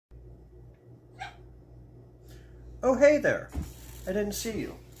Oh, hey there. I didn't see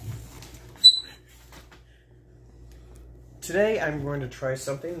you. Today I'm going to try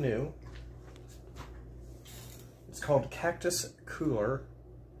something new. It's called Cactus Cooler.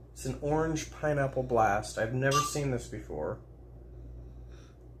 It's an orange pineapple blast. I've never seen this before.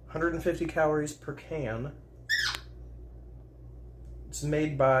 150 calories per can. It's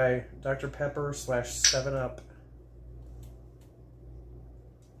made by Dr. Pepper / 7-Up.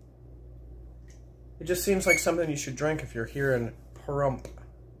 It just seems like something you should drink if you're here in Pahrump.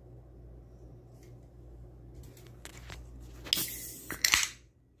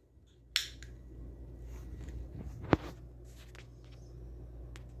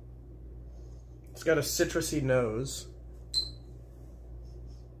 It's got a citrusy nose.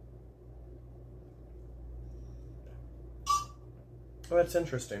 Oh, that's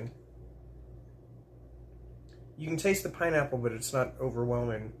interesting. You can taste the pineapple, but it's not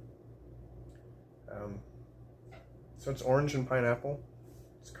overwhelming. So it's orange and pineapple.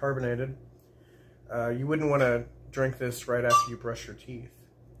 It's carbonated. You wouldn't want to drink this right after you brush your teeth.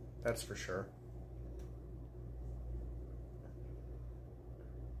 That's for sure.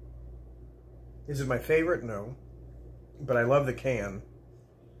 Is it my favorite? No. But I love the can.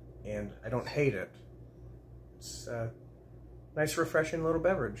 And I don't hate it. It's a nice, refreshing little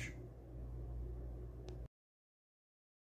beverage.